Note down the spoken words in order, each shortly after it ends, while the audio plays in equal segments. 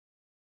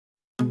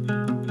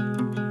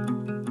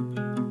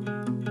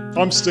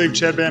I'm Steve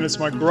Chadbourne. It's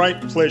my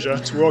great pleasure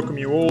to welcome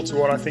you all to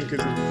what I think is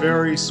a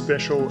very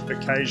special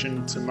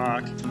occasion to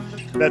mark,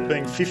 that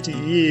being 50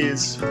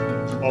 years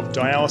of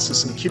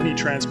dialysis and kidney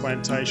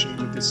transplantation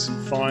at this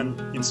fine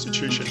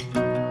institution.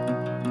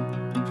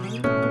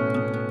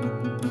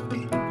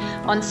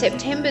 On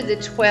September the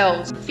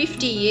 12th,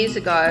 50 years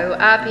ago,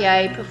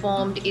 RPA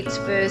performed its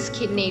first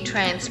kidney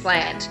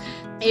transplant.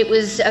 It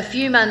was a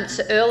few months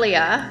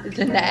earlier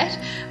than that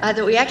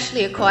that we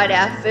actually acquired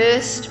our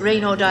first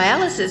renal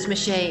dialysis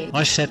machine.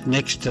 I sat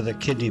next to the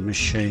kidney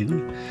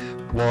machine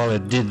while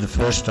it did the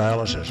first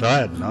dialysis. I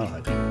had no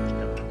idea.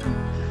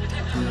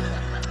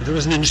 There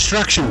was an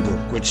instruction book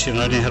which you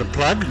knew how to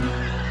plug,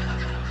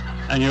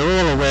 and you're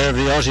all aware of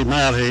the Aussie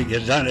male who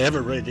you don't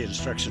ever read the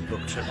instruction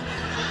books. So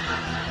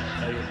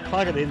you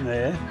plug it in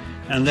there,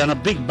 and then a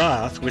big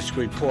bath which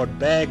we poured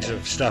bags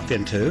of stuff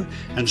into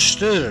and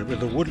stirred it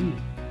with a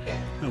wooden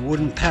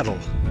paddle.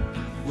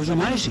 It was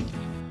amazing.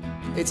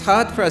 It's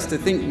hard for us to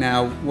think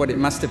now what it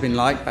must have been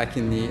like back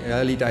in the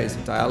early days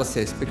of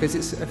dialysis, because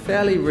it's a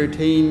fairly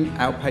routine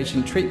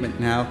outpatient treatment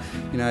now.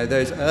 You know,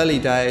 those early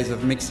days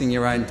of mixing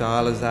your own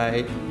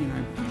dialysate,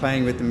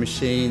 playing with the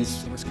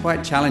machines, was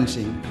quite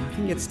challenging. I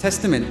think it's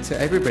testament to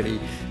everybody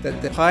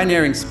that the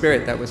pioneering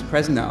spirit that was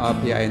present at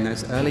RPA in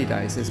those early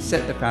days has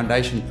set the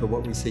foundation for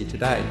what we see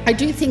today. I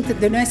do think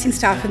that the nursing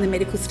staff and the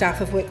medical staff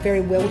have worked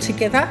very well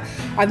together.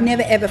 I've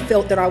never ever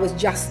felt that I was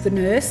just the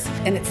nurse,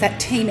 and it's that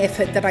team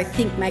effort that I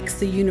think makes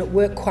the unit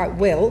work quite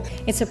well.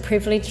 It's a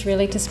privilege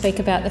really to speak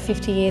about the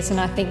 50 years, and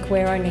I think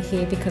we're only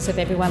here because of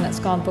everyone that's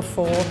gone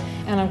before,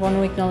 and I want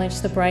to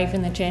acknowledge the brave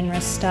and the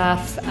generous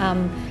staff,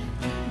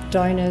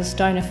 donors,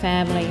 donor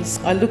families.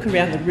 I look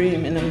around the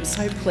room and I'm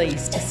so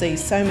pleased to see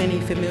so many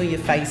familiar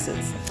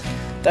faces.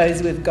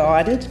 Those we've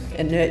guided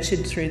and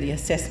nurtured through the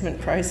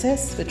assessment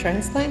process for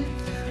transplant,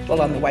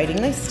 while on the waiting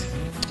list,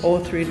 or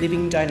through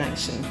living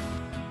donation.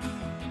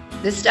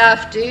 The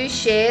staff do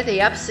share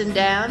the ups and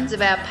downs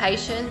of our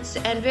patients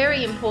and,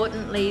 very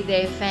importantly,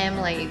 their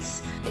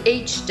families.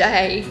 Each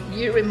day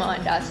you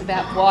remind us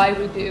about why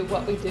we do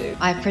what we do.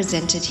 I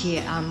presented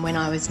here when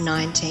I was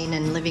 19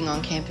 and living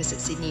on campus at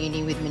Sydney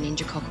Uni with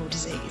meningococcal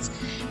disease,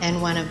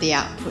 and one of the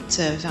outputs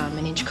of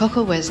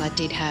meningococcal was I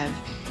did have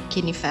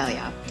kidney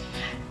failure.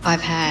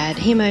 I've had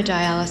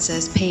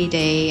hemodialysis,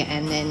 PD,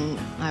 and then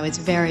I was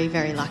very,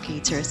 very lucky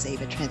to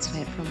receive a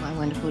transplant from my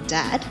wonderful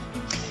dad.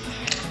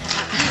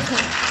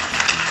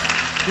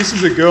 This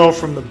is a girl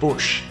from the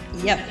bush.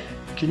 Yep.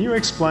 Can you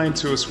explain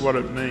to us what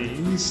it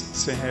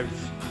means to have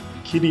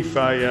kidney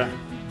failure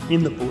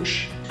in the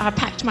bush? I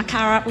packed my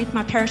car up with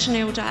my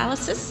peritoneal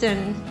dialysis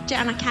and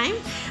down I came,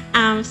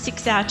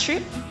 6-hour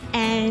trip,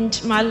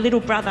 and my little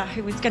brother,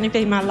 who was going to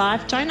be my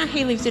live donor,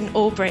 he lives in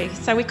Albury,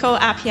 so we call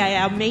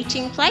RPA our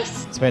meeting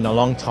place. It's been a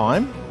long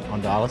time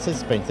on dialysis,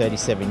 it's been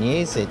 37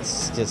 years,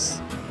 it's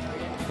just,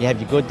 you have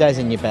your good days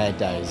and your bad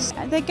days.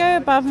 They go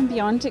above and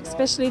beyond,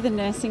 especially the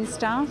nursing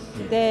staff.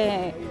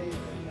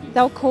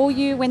 They'll call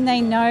you when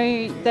they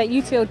know that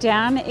you feel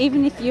down,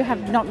 even if you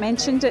have not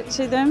mentioned it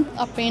to them.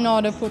 I've been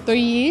on it for 3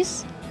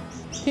 years.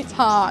 It's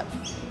hard,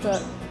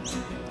 but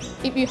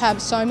if you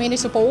have so many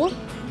support,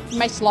 it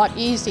makes life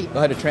easy.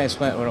 I had a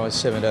transplant when I was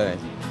 17.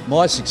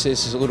 My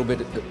success is a little bit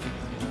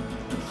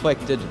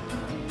reflected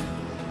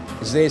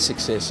as their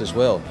success as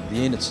well, the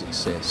unit's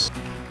success.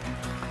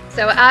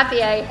 So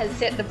RPA has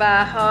set the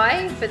bar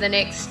high for the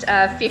next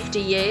 50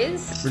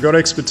 years. We've got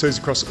expertise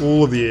across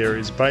all of the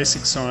areas: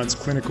 basic science,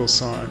 clinical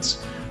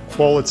science,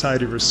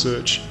 qualitative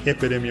research,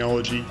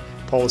 epidemiology,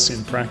 policy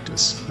and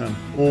practice,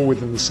 all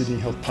within the Sydney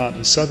Health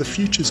Partners. So the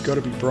future's got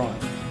to be bright.